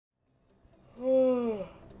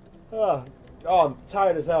Oh, I'm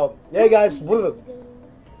tired as hell. Hey guys, welcome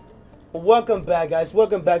back, guys.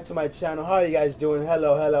 Welcome back to my channel. How are you guys doing?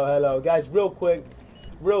 Hello, guys. Real quick,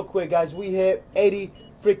 guys. We hit 80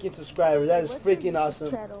 freaking subscribers. That is freaking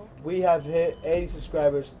awesome. We have hit 80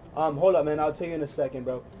 subscribers. Hold up, man. I'll tell you in a second,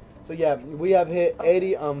 bro. So yeah, we have hit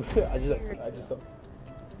 80.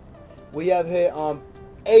 We have hit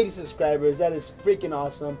 80 subscribers. That is freaking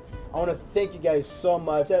awesome. I want to thank you guys so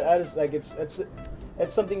much. That is like it's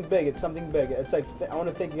something big. It's something big. It's like I want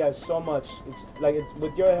to thank you guys so much. It's like it's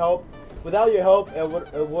with your help. Without your help, it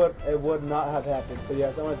would not have happened. So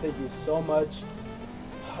yes, I want to thank you so much.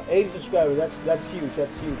 80 subscribers. That's huge.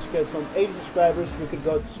 That's huge. Because from 80 subscribers, we could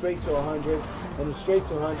go straight to 100, and straight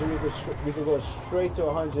to 100, we could go straight to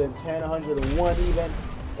 110, 101 even.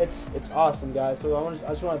 It's awesome, guys. So I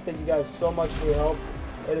just want to thank you guys so much for your help.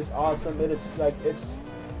 It is awesome. What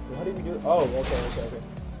did we do? Oh, okay.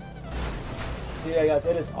 So yeah, guys,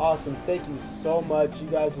 it is awesome. Thank you so much. You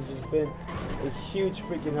guys have just been a huge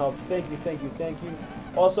freaking help. Thank you.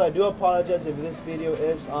 Also, I do apologize if this video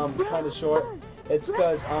is kind of short. It's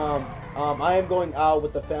because I am going out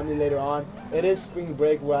with the family later on. It is spring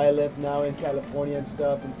break where I live now in California and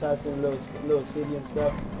stuff, in Tesla, little city and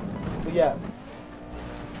stuff. So yeah.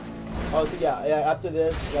 Oh, so yeah. After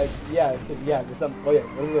this, like, So yeah,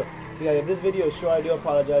 if this video is short, I do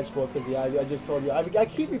apologize for it, because yeah, I just told you. I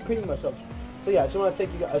keep repeating myself. So yeah, I just want to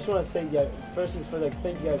thank you guys. I just want to say, yeah, first things first, like,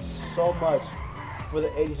 thank you guys so much for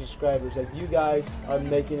the 80 subscribers. Like, you guys are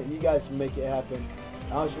making it. You guys make it happen.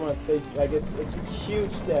 I just want to thank you. Like, it's a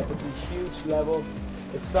huge step. It's a huge level.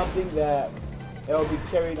 It's something that it will be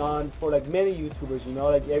carried on for like many YouTubers. You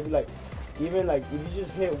know, like even like if you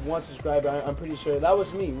just hit 1 subscriber, I'm pretty sure that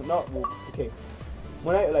was me. No, well, okay.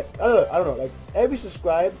 When I don't know. Like, every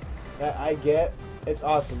subscribe that I get, it's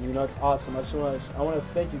awesome. You know, it's awesome. I want to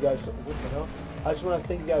thank you guys. What the hell? I just want to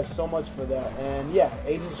thank you guys so much for that. And yeah,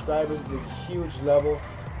 80 subscribers is a huge level.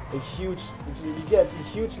 It's a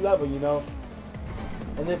huge level, you know.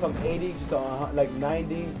 And then from 80 just to like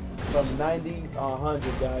 90, from 90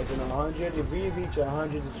 100, guys, and 100. If we reach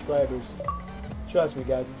 100 subscribers, trust me,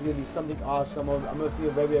 guys, it's gonna be something awesome. I'm gonna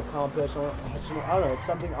feel very accomplished. I don't know. It's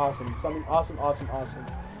something awesome. Something awesome.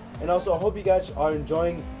 And also, I hope you guys are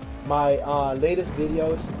enjoying my latest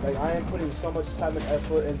videos. Like, I am putting so much time and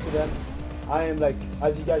effort into them. I am, like,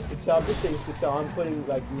 as you guys could tell, I'm pretty sure you could tell, I'm putting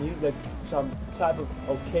like some type of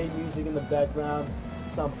okay music in the background,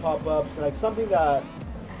 some pop-ups, and like something that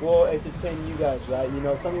will entertain you guys, right? You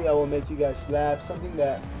know, something that will make you guys laugh, something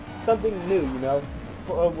new, you know.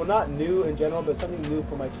 Well, not new in general, but something new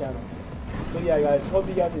for my channel. So yeah, guys, hope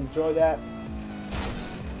you guys enjoy that,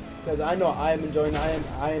 because I know I am enjoying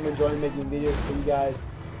making videos for you guys.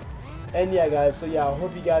 And yeah, guys, so yeah, I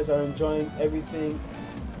hope you guys are enjoying everything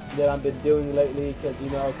that I've been doing lately,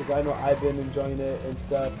 because I know I've been enjoying it and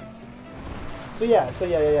stuff. So yeah. So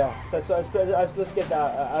let's get that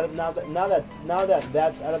out of now that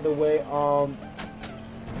that's out of the way.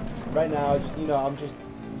 Right now, I'm just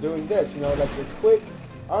doing this, like a quick.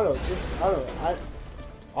 I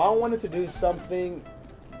wanted to do something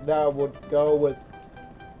that would go with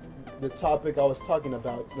the topic I was talking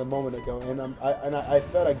about a moment ago, and I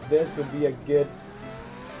felt like this would be a good.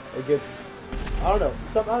 I don't know.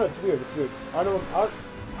 It's weird. I don't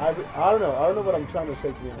know what I'm trying to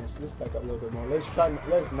say, to be honest. Let's back up a little bit more. Let's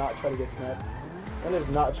not try to get snapped, and let's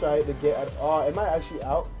not try to get at. Am I actually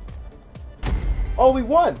out? Oh, we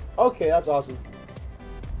won. Okay, that's awesome.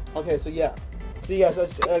 Okay, so yeah. See you guys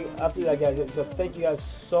after that, guys. So thank you guys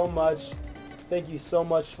so much. Thank you so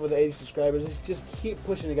much for the 80 subscribers. Let's just keep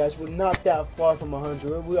pushing it, guys. We're not that far from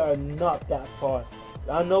 100. We are not that far.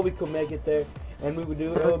 I know we could make it there, and we would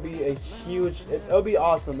do. It would be a huge. It'll be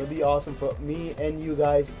awesome. It'll be awesome for me and you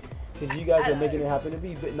guys, because you guys are making it happen. It'll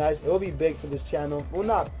be nice. It'll be big for this channel. Well,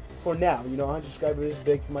 not for now. 100 subscribers is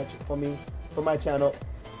big for me, for my channel,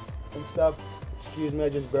 and stuff. Excuse me, I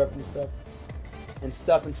just burped and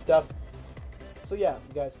stuff. So yeah,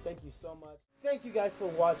 guys, thank you so much. Thank you guys for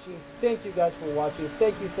watching. Thank you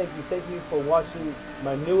for watching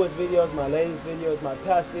my newest videos, my latest videos, my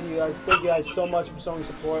past videos. Thank you guys so much for showing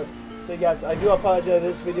support. So guys, I do apologize.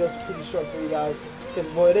 This video is pretty short for you guys,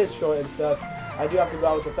 because well, it is short and stuff. I do have to go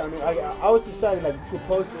out with the family. I was deciding like to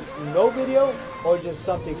post no video or just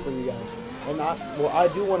something for you guys. And I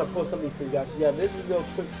do want to post something for you guys. So yeah, this is a real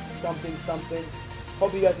quick something.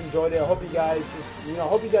 Hope you guys enjoyed it. I hope you guys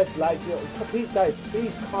hope you guys liked it. Please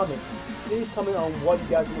comment. Please comment on what you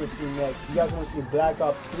guys want to see next. You guys want to see Black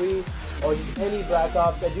Ops 3 or just any Black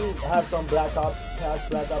Ops? I do have some Black Ops, past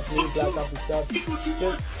Black Ops, new Black Ops and stuff.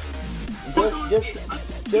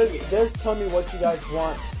 Just tell me what you guys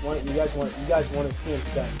want to see and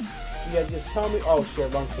stuff. you guys just tell me. Oh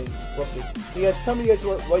shit, wrong thing. Whoopsie. So you guys tell me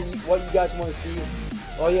what you guys want to see.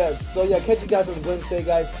 Oh yeah, so yeah, catch you guys on Wednesday,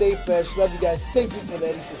 guys. Stay fresh. Love you guys. Thank you for the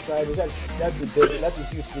 80 subscribers. That's a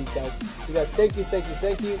huge feat, guys. So guys, thank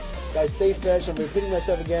you. Guys, stay fresh. I'm repeating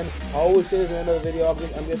myself again. I always say this in another video. I'm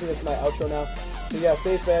guessing that's my outro now. So yeah,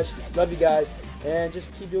 stay fresh. Love you guys, and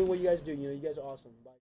just keep doing what you guys do. You know, you guys are awesome. Bye.